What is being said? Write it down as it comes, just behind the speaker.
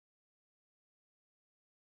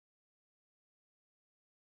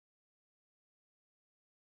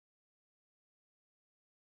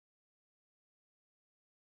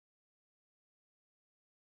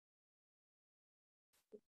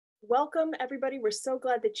Welcome, everybody. We're so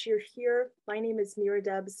glad that you're here. My name is Mira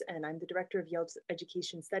Debs, and I'm the director of Yale's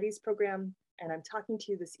Education Studies program. And I'm talking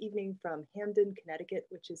to you this evening from Hamden, Connecticut,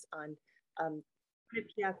 which is on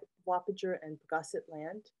Quinnipiac, Wappinger, and Pawgasset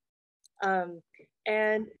land.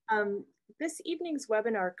 This evening's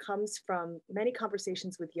webinar comes from many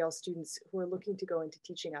conversations with Yale students who are looking to go into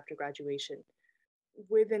teaching after graduation.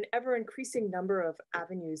 With an ever increasing number of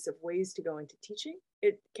avenues of ways to go into teaching,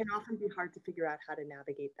 it can often be hard to figure out how to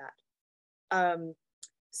navigate that.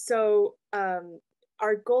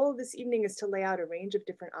 Our goal this evening is to lay out a range of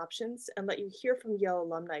different options and let you hear from Yale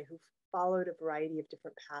alumni who've followed a variety of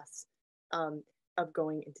different paths of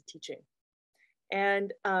going into teaching.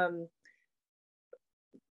 And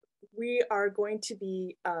we are going to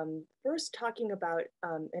be first talking about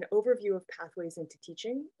an overview of pathways into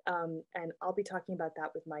teaching. And I'll be talking about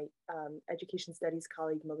that with my education studies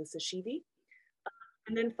colleague, Melissa Sheevy.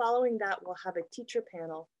 And then following that, we'll have a teacher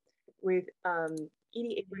panel with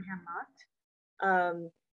Edie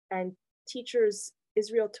Abraham-Mott and teachers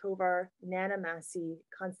Israel Tovar, Nana Massey,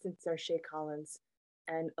 Constance Zarche-Collins,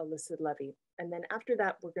 and Alyssa Levy. And then after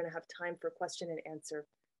that, we're going to have time for question and answer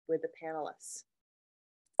with the panelists.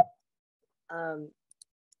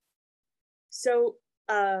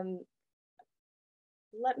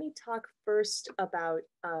 Let me talk first about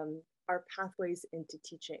our pathways into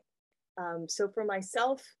teaching. So for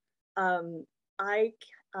myself, I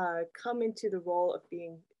come into the role of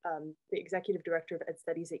being the executive director of Ed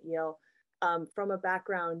Studies at Yale from a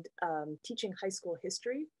background teaching high school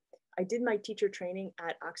history. I did my teacher training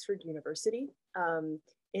at Oxford University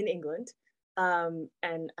in England. And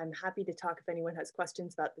I'm happy to talk if anyone has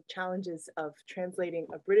questions about the challenges of translating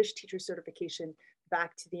a British teacher certification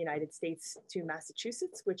back to the United States to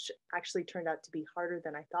Massachusetts, which actually turned out to be harder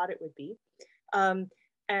than I thought it would be.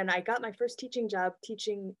 And I got my first teaching job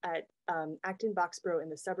teaching at Acton Boxborough in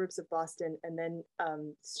the suburbs of Boston, and then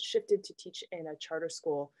shifted to teach in a charter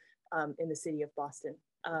school in the city of Boston.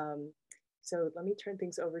 So let me turn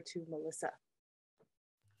things over to Melissa.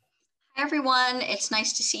 Hi, everyone. It's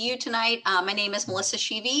nice to see you tonight. My name is Melissa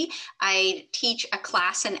Sheevy. I teach a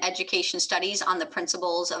class in education studies on the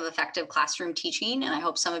principles of effective classroom teaching, and I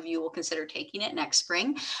hope some of you will consider taking it next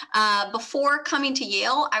spring. Before coming to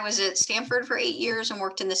Yale, I was at Stanford for 8 years and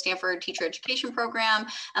worked in the Stanford teacher education program.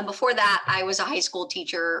 And before that, I was a high school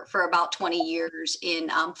teacher for about 20 years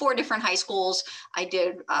in 4 different high schools. I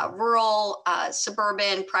did rural,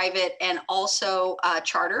 suburban, private, and also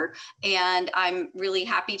charter. And I'm really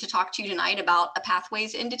happy to talk to you tonight about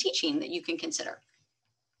pathways into teaching that you can consider.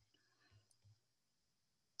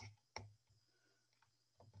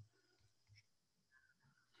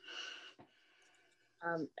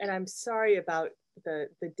 And I'm sorry about the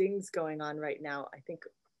dings going on right now. I think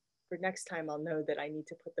for next time, I'll know that I need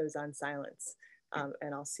to put those on silence.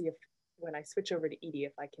 And I'll see if when I switch over to Edie,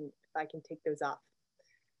 if I can take those off.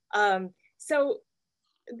 So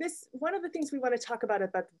one of the things we want to talk about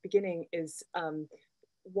the beginning is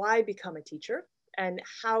why become a teacher, and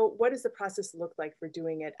what does the process look like for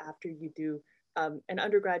doing it after you do an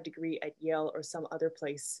undergrad degree at Yale or some other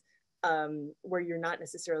place where you're not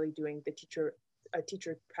necessarily doing a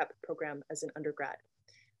teacher prep program as an undergrad.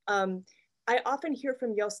 I often hear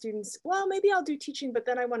from Yale students, well, maybe I'll do teaching, but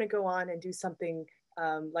then I want to go on and do something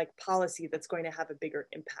like policy that's going to have a bigger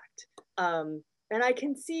impact. And I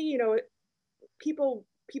can see, people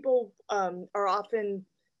are often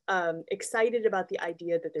excited about the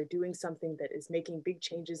idea that they're doing something that is making big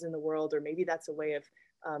changes in the world, or maybe that's a way of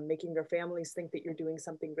making their families think that you're doing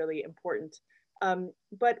something really important.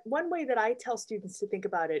 But one way that I tell students to think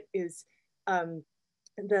about it is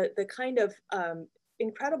the kind of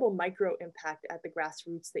incredible micro impact at the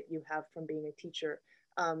grassroots that you have from being a teacher,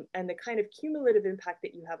 and the kind of cumulative impact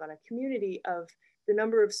that you have on a community of the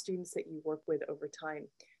number of students that you work with over time.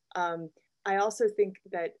 I also think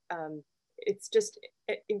that it's just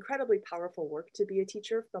incredibly powerful work to be a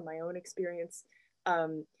teacher from my own experience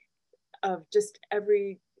of just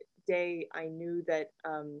every day I knew that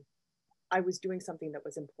I was doing something that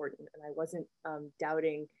was important, and I wasn't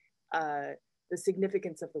doubting the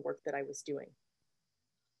significance of the work that I was doing.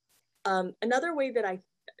 Another way that I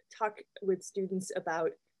talk with students about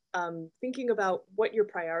thinking about what your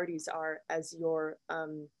priorities are as you're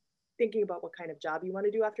thinking about what kind of job you want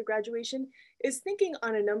to do after graduation is thinking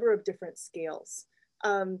on a number of different scales.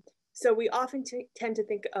 So we often tend to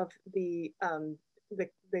think of the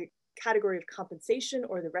category of compensation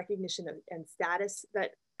or the recognition and status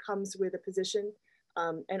that comes with a position.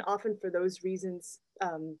 And often for those reasons,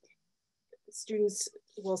 students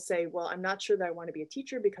will say, well, I'm not sure that I want to be a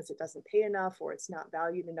teacher because it doesn't pay enough or it's not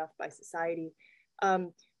valued enough by society.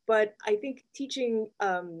 But I think teaching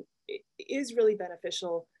is really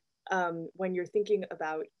beneficial when you're thinking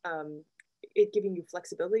about it giving you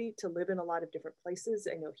flexibility to live in a lot of different places.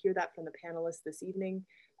 And you'll hear that from the panelists this evening,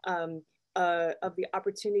 of the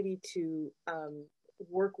opportunity to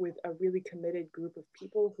work with a really committed group of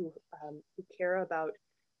people who care about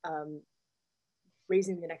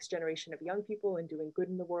raising the next generation of young people and doing good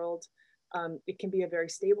in the world. It can be a very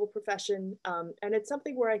stable profession. And it's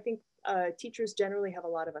something where I think teachers generally have a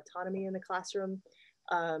lot of autonomy in the classroom,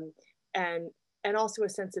 and also a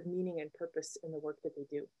sense of meaning and purpose in the work that they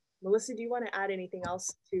do. Melissa, do you want to add anything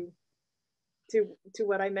else to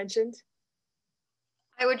what I mentioned?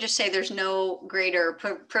 I would just say there's no greater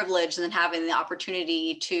privilege than having the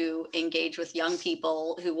opportunity to engage with young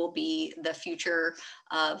people who will be the future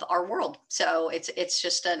of our world. So it's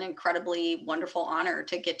just an incredibly wonderful honor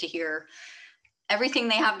to get to hear everything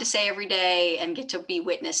they have to say every day and get to be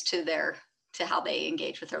witness to how they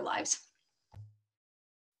engage with their lives.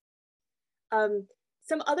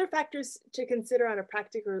 Some other factors to consider on a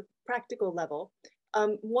practical level.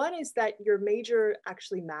 One is that your major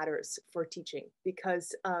actually matters for teaching,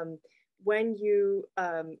 because when you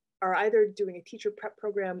are either doing a teacher prep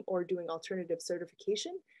program or doing alternative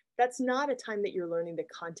certification, that's not a time that you're learning the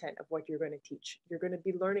content of what you're going to teach. You're going to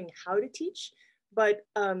be learning how to teach, but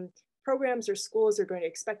programs or schools are going to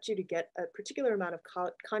expect you to get a particular amount of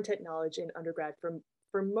content knowledge in undergrad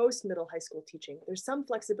for most middle high school teaching. There's some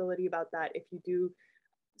flexibility about that. If you do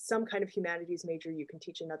some kind of humanities major, you can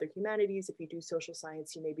teach another humanities. If you do social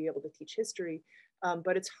science, you may be able to teach history.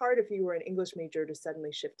 But it's hard if you were an English major to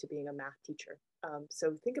suddenly shift to being a math teacher.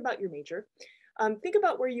 So think about your major. Think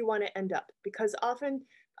about where you want to end up, because often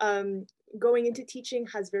going into teaching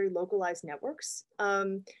has very localized networks.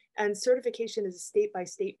 And certification is a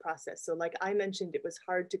state-by-state process. So like I mentioned, it was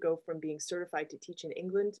hard to go from being certified to teach in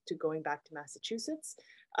England to going back to Massachusetts.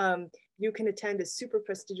 You can attend a super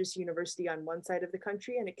prestigious university on one side of the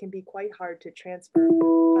country, and it can be quite hard to transfer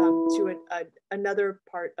to another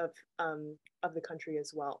part of the country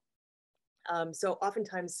as well. So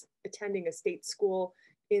oftentimes attending a state school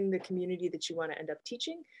in the community that you want to end up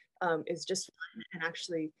teaching is just fun, and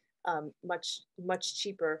actually much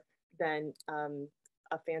cheaper than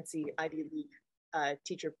a fancy Ivy League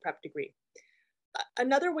teacher prep degree.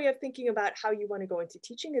 Another way of thinking about how you want to go into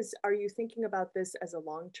teaching is, are you thinking about this as a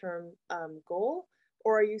long-term goal,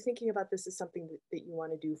 or are you thinking about this as something that you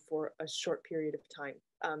want to do for a short period of time?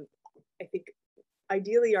 I think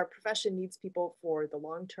ideally our profession needs people for the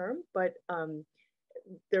long term, but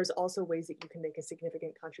there's also ways that you can make a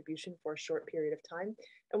significant contribution for a short period of time.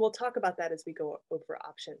 And we'll talk about that as we go over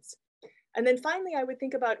options. And then finally, I would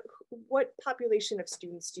think about what population of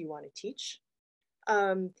students do you want to teach?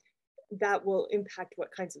 That will impact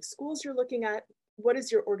what kinds of schools you're looking at. What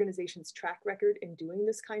is your organization's track record in doing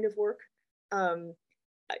this kind of work?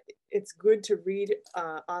 It's good to read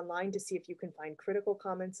online to see if you can find critical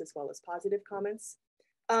comments as well as positive comments.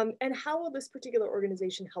 And how will this particular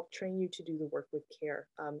organization help train you to do the work with care?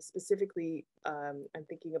 Specifically, I'm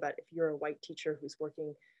thinking about if you're a white teacher who's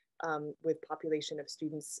working with population of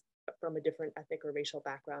students from a different ethnic or racial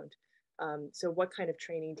background. So what kind of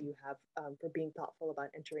training do you have for being thoughtful about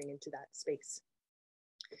entering into that space?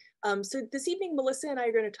 So this evening, Melissa and I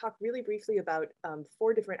are going to talk really briefly about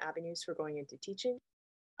 4 different avenues for going into teaching: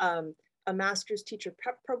 a master's teacher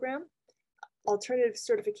prep program, alternative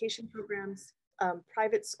certification programs,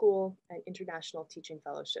 private school, and international teaching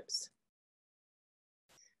fellowships.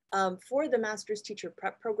 For the master's teacher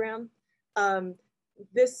prep program,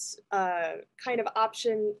 this kind of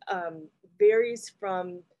option varies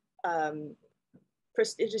from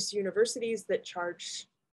prestigious universities that charge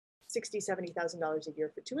 $60,000, $70,000 a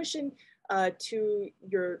year for tuition to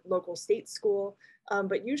your local state school.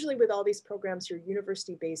 But usually with all these programs, you're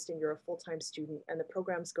university-based and you're a full-time student, and the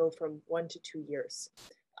programs go from 1 to 2 years.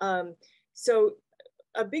 So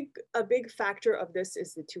a big factor of this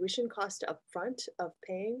is the tuition cost up front of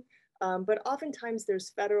paying. But oftentimes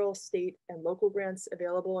there's federal, state, and local grants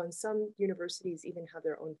available, and some universities even have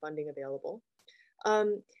their own funding available.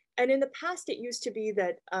 And in the past, it used to be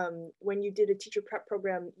that when you did a teacher prep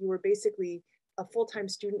program, you were basically a full-time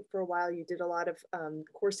student for a while. You did a lot of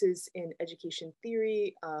courses in education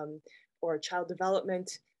theory or child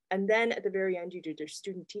development. And then at the very end, you did your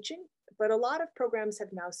student teaching. But a lot of programs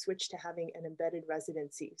have now switched to having an embedded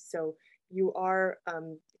residency. So you are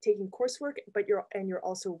taking coursework, but you're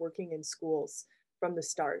also working in schools from the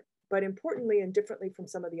start. But importantly, and differently from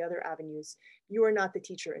some of the other avenues, you are not the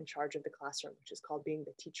teacher in charge of the classroom, which is called being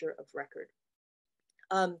the teacher of record.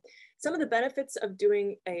 Some of the benefits of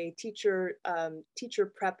doing a teacher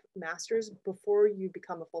prep master's before you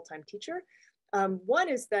become a full-time teacher. One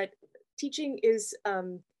is that teaching is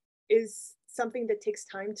is something that takes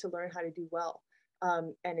time to learn how to do well.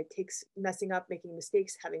 And it takes messing up, making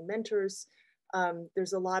mistakes, having mentors.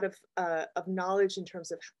 There's a lot of knowledge in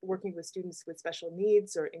terms of working with students with special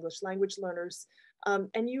needs or English language learners.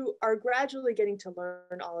 And you are gradually getting to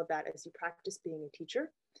learn all of that as you practice being a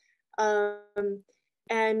teacher.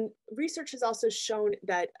 And research has also shown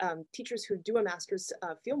that teachers who do a master's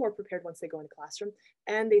feel more prepared once they go in the classroom,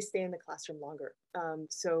 and they stay in the classroom longer.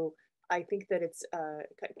 So I think that it's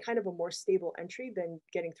kind of a more stable entry than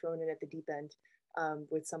getting thrown in at the deep end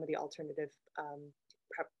with some of the alternative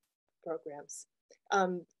prep programs.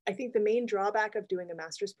 I think the main drawback of doing a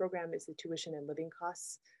master's program is the tuition and living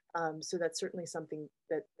costs. So that's certainly something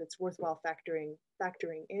that's worthwhile factoring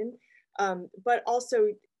in. But also,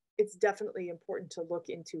 it's definitely important to look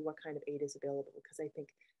into what kind of aid is available, because I think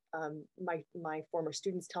my former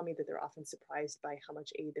students tell me that they're often surprised by how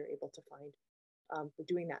much aid they're able to find for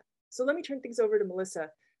doing that. So let me turn things over to Melissa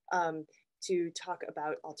to talk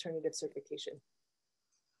about alternative certification.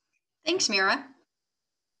 Thanks, Mira.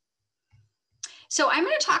 So I'm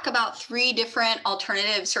going to talk about 3 different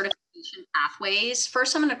alternative certification pathways.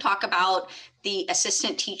 First, I'm going to talk about the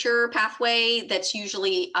assistant teacher pathway that's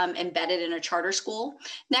usually embedded in a charter school.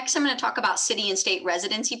 Next, I'm going to talk about city and state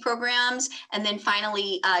residency programs. And then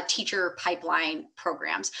finally, teacher pipeline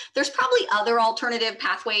programs. There's probably other alternative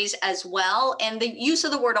pathways as well. And the use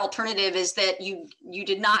of the word alternative is that you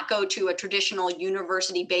did not go to a traditional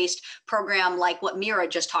university-based program like what Mira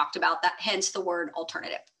just talked about, that hence the word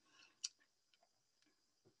alternative.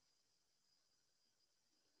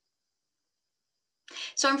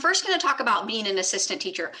 So I'm first going to talk about being an assistant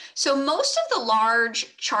teacher. So most of the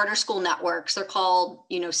large charter school networks, they're called,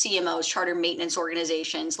 CMOs, charter maintenance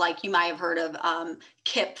organizations, like you might have heard of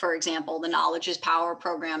KIPP, for example. The Knowledge is Power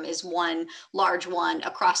program is one large one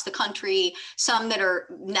across the country. Some that are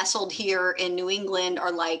nestled here in New England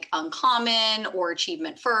are like Uncommon or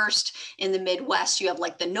Achievement First. In the Midwest, you have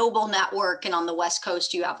like the Noble Network, and on the West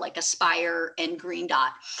Coast, you have like Aspire and Green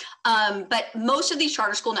Dot. But most of these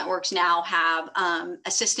charter school networks now have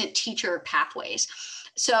assistant teacher pathways.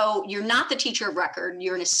 So you're not the teacher of record,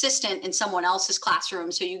 you're an assistant in someone else's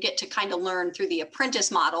classroom. So you get to kind of learn through the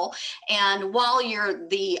apprentice model. And while you're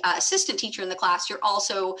the assistant teacher in the class, you're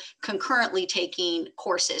also concurrently taking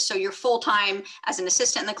courses. So you're full-time as an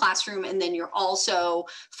assistant in the classroom, and then you're also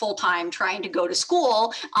full-time trying to go to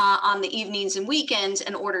school on the evenings and weekends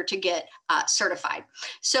in order to get certified.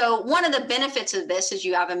 So one of the benefits of this is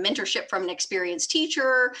you have a mentorship from an experienced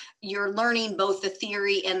teacher. You're learning both the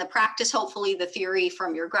theory and the practice, hopefully the theory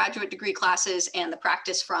from your graduate degree classes and the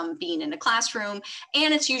practice from being in a classroom,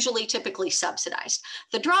 and it's usually typically subsidized.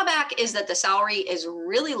 The drawback is that the salary is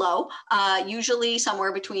really low, usually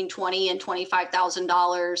somewhere between $20,000 and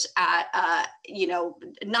 $25,000 at,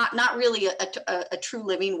 not really a true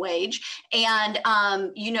living wage. And,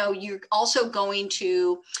 you're also going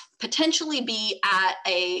to potentially be at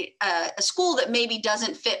a school that maybe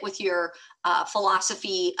doesn't fit with your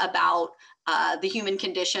philosophy about the human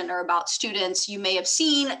condition or about students. You may have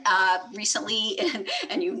seen recently,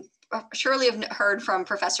 and you surely have heard from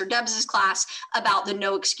Professor Debs' class about the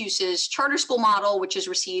no excuses charter school model, which has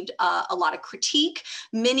received a lot of critique.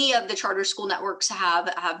 Many of the charter school networks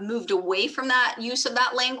have moved away from that use of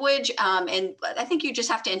that language. And I think you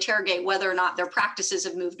just have to interrogate whether or not their practices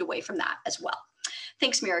have moved away from that as well.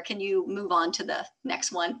 Thanks, Mira. Can you move on to the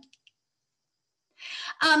next one?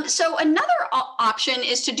 So another option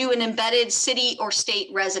is to do an embedded city or state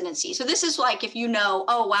residency. So this is like if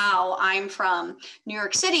oh, wow, I'm from New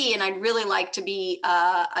York City and I'd really like to be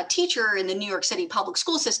a teacher in the New York City public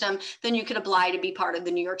school system, then you could apply to be part of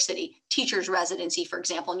the New York City teacher's residency, for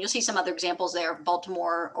example. And you'll see some other examples there,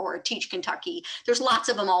 Baltimore or Teach Kentucky. There's lots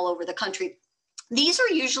of them all over the country. These are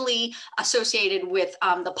usually associated with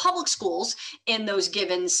the public schools in those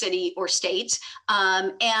given city or states.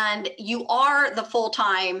 And you are the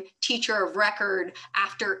full-time teacher of record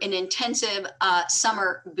after an intensive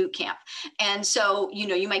summer boot camp. And so,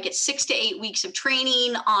 you might get 6 to 8 weeks of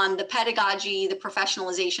training on the pedagogy, the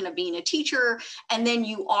professionalization of being a teacher, and then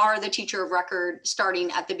you are the teacher of record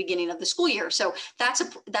starting at the beginning of the school year. So that's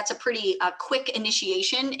a pretty quick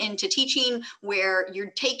initiation into teaching, where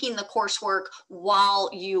you're taking the coursework while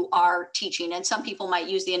you are teaching. And some people might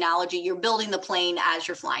use the analogy, you're building the plane as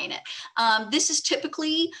you're flying it. This is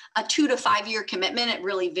typically a 2 to 5 year commitment. It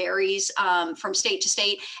really varies from state to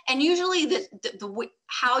state. And usually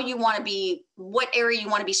how you want to be, what area you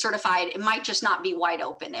want to be certified, it might just not be wide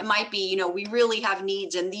open. It might be, we really have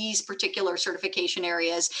needs in these particular certification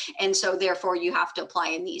areas. And so therefore you have to apply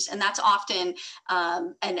in these. And that's often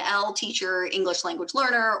an L teacher, English language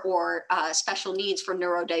learner, or special needs for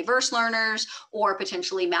neurodiverse learners, or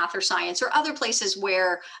potentially math or science, or other places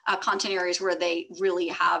where content areas where they really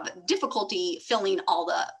have difficulty filling all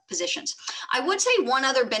the positions. I would say one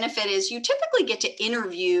other benefit is you typically get to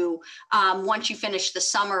interview once you finish the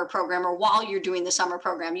summer program, or while you're doing the summer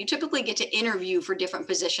program, you typically get to interview for different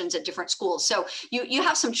positions at different schools. So you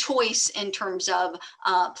have some choice in terms of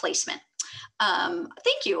placement.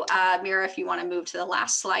 Thank you, Mira, if you want to move to the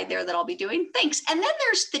last slide there that I'll be doing. Thanks. And then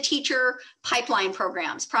there's the teacher pipeline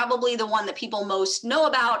programs. Probably the one that people most know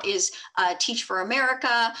about is Teach for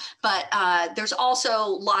America, but there's also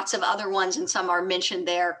lots of other ones, and some are mentioned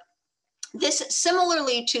there. This,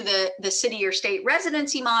 similarly to the city or state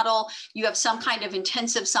residency model, you have some kind of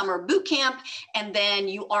intensive summer boot camp, and then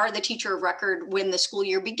you are the teacher of record when the school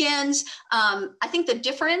year begins. I think the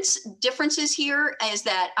differences here is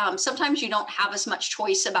that sometimes you don't have as much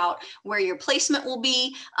choice about where your placement will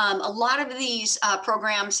be. A lot of these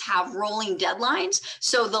programs have rolling deadlines,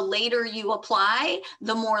 so the later you apply,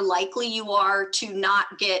 the more likely you are to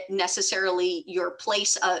not get necessarily your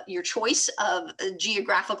place, your choice of a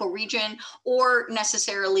geographical region, or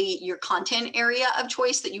necessarily your content area of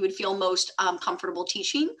choice that you would feel most comfortable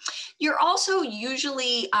teaching. You're also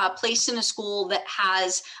usually placed in a school that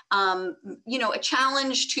has, a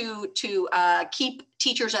challenge to keep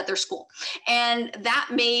teachers at their school. And that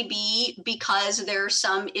may be because there are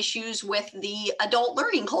some issues with the adult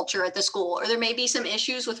learning culture at the school, or there may be some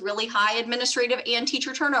issues with really high administrative and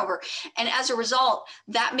teacher turnover. And as a result,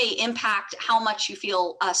 that may impact how much you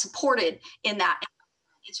feel supported in that.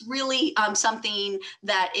 It's really something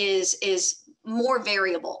that is more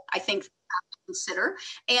variable, I think, consider.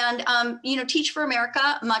 And, Teach for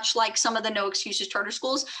America, much like some of the No Excuses charter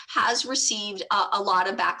schools, has received a lot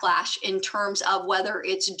of backlash in terms of whether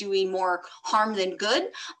it's doing more harm than good.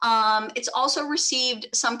 It's also received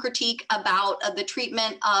some critique about the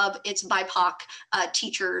treatment of its BIPOC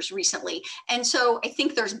teachers recently. And so I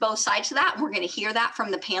think there's both sides to that. We're going to hear that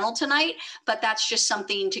from the panel tonight, but that's just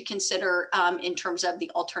something to consider in terms of the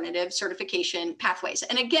alternative certification pathways.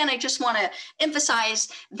 And again, I just want to emphasize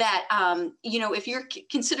that, if you're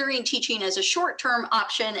considering teaching as a short-term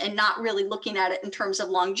option and not really looking at it in terms of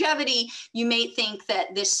longevity, you may think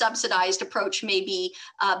that this subsidized approach may be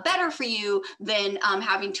better for you than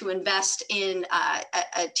having to invest in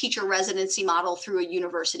a teacher residency model through a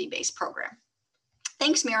university-based program.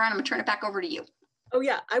 Thanks, Mira. I'm going to turn it back over to you. Oh,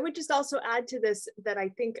 yeah. I would just also add to this that I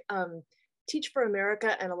think Teach for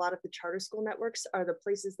America and a lot of the charter school networks are the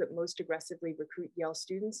places that most aggressively recruit Yale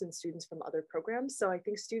students and students from other programs. So I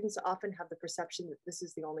think students often have the perception that this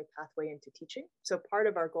is the only pathway into teaching. So part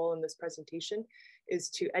of our goal in this presentation is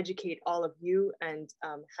to educate all of you and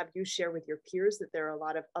have you share with your peers that there are a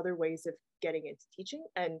lot of other ways of getting into teaching,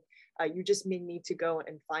 and you just may need to go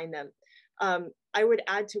and find them. I would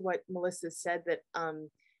add to what Melissa said that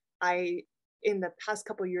in the past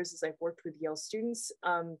couple of years, as I've worked with Yale students,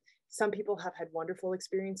 some people have had wonderful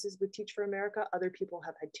experiences with Teach for America. Other people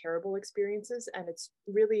have had terrible experiences, and it's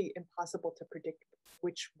really impossible to predict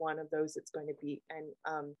which one of those it's going to be.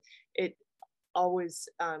 And it always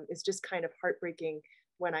is just kind of heartbreaking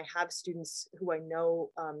when I have students who I know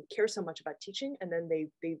care so much about teaching, and then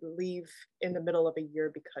they leave in the middle of a year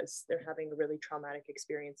because they're having a really traumatic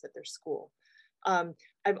experience at their school.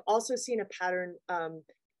 I've also seen a pattern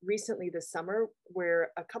recently this summer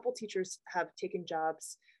where a couple teachers have taken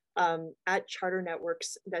jobs at charter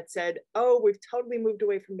networks that said, oh, we've totally moved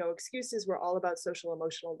away from No Excuses. We're all about social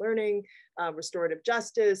emotional learning, restorative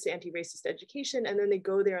justice, anti-racist education. And then they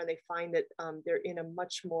go there and they find that they're in a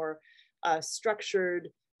much more structured,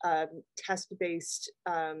 test-based,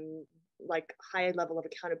 like high level of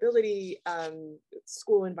accountability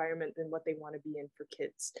school environment than what they want to be in for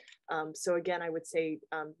kids. So again, I would say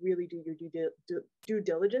really do your due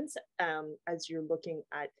diligence as you're looking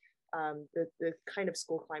at the kind of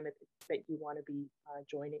school climate that you want to be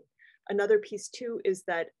joining. Another piece too is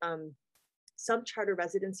that some charter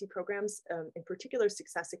residency programs, in particular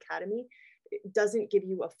Success Academy, doesn't give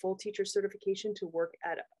you a full teacher certification to work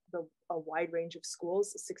at a wide range of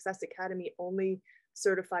schools. Success Academy only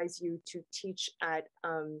certifies you to teach at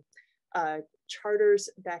charters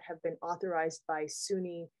that have been authorized by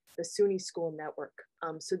the SUNY school network.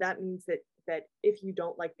 So that means that if you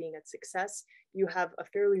don't like being at Success, you have a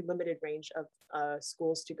fairly limited range of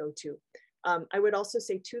schools to go to. I would also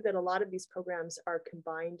say too that a lot of these programs are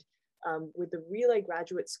combined with the Relay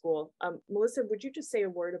Graduate School. Melissa, would you just say a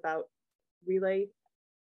word about Relay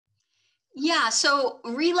Yeah, so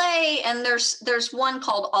Relay, and there's one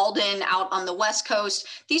called Alden out on the West Coast.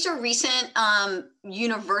 These are recent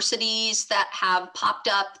universities that have popped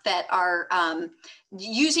up that are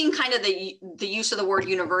using kind of the use of the word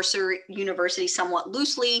university somewhat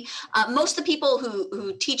loosely. Most of the people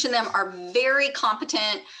who teach in them are very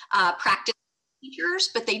competent practice teachers,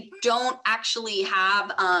 but they don't actually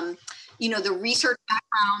have the research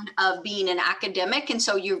background of being an academic, and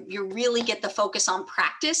so you really get the focus on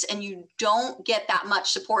practice, and you don't get that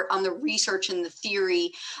much support on the research and the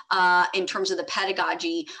theory in terms of the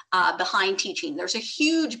pedagogy behind teaching. There's a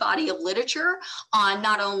huge body of literature on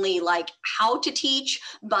not only like how to teach,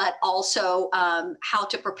 but also how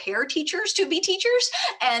to prepare teachers to be teachers,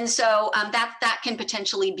 and so that can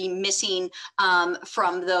potentially be missing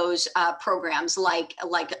from those programs like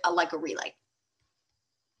a Relay.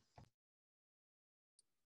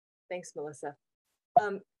 Thanks, Melissa.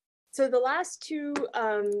 So the last two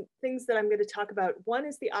things that I'm going to talk about, one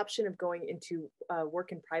is the option of going into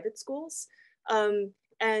work in private schools.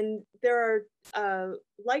 And there are,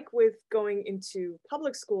 like with going into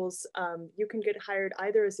public schools, you can get hired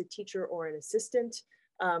either as a teacher or an assistant.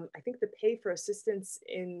 I think the pay for assistants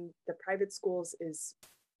in the private schools is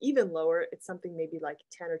even lower. It's something maybe like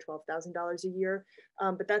 $10,000 or $12,000 a year.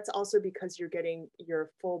 But that's also because you're getting your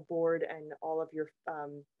full board and all of your,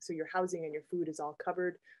 so your housing and your food is all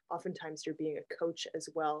covered. Oftentimes you're being a coach as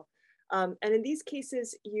well. And in these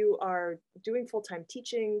cases, you are doing full-time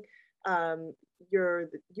teaching. You're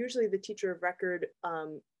usually the teacher of record,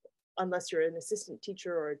 unless you're an assistant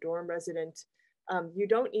teacher or a dorm resident. You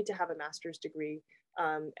don't need to have a master's degree.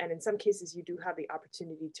 And in some cases, you do have the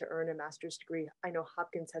opportunity to earn a master's degree. I know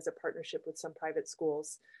Hopkins has a partnership with some private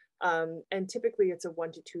schools, and typically it's a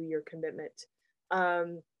 1 to 2 year commitment.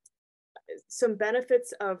 Some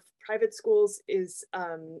benefits of private schools is,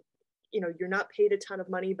 you're not paid a ton of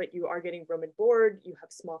money, but you are getting room and board. You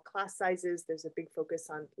have small class sizes. There's a big focus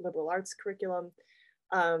on liberal arts curriculum.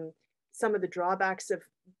 Some of the drawbacks of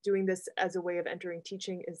doing this as a way of entering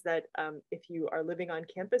teaching is that if you are living on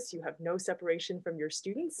campus, you have no separation from your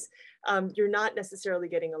students. You're not necessarily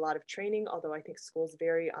getting a lot of training, although I think schools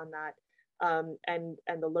vary on that, and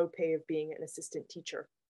the low pay of being an assistant teacher.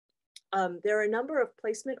 There are a number of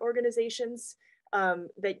placement organizations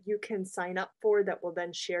that you can sign up for that will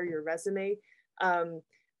then share your resume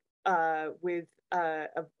with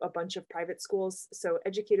a bunch of private schools. So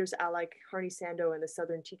Educators Ally, Harney-Sando, and the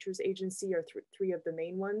Southern Teachers Agency are three of the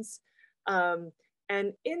main ones.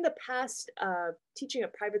 And in the past, teaching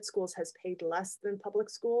at private schools has paid less than public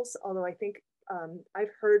schools, although I think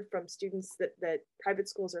I've heard from students that private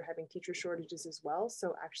schools are having teacher shortages as well.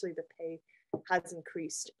 So actually the pay has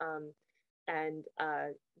increased. And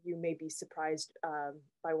you may be surprised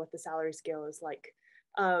by what the salary scale is like.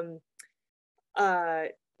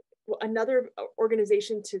 Another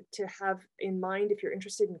organization to have in mind if you're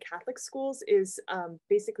interested in Catholic schools is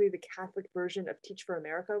basically the Catholic version of Teach for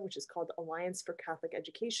America, which is called Alliance for Catholic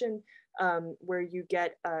Education, where you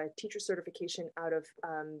get a teacher certification out of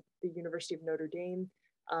the University of Notre Dame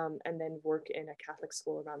and then work in a Catholic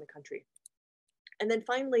school around the country. And then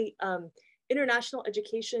finally, international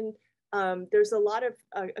education. There's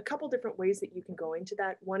a couple different ways that you can go into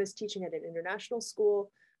that. One is teaching at an international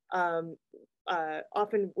school,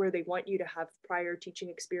 often where they want you to have prior teaching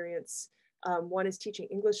experience. One is teaching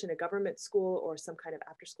English in a government school or some kind of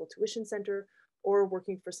after-school tuition center, or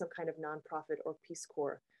working for some kind of nonprofit or Peace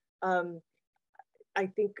Corps. I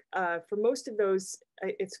think for most of those,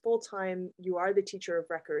 it's full-time. You are the teacher of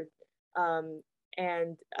record.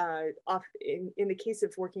 And in the case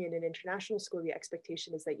of working in an international school, the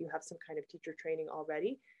expectation is that you have some kind of teacher training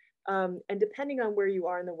already. And depending on where you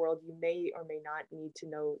are in the world, you may or may not need to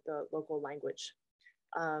know the local language.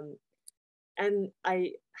 And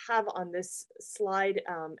I have on this slide,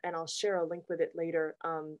 and I'll share a link with it later,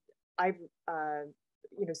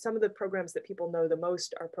 some of the programs that people know the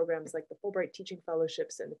most are programs like the Fulbright Teaching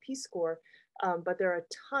Fellowships and the Peace Corps, but there are a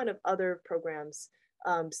ton of other programs,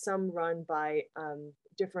 some run by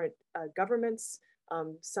different governments,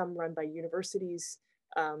 some run by universities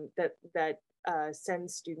that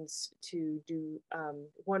send students to do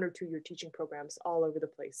 1 or 2 year teaching programs all over the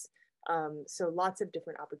place. So lots of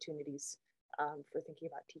different opportunities for thinking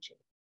about teaching.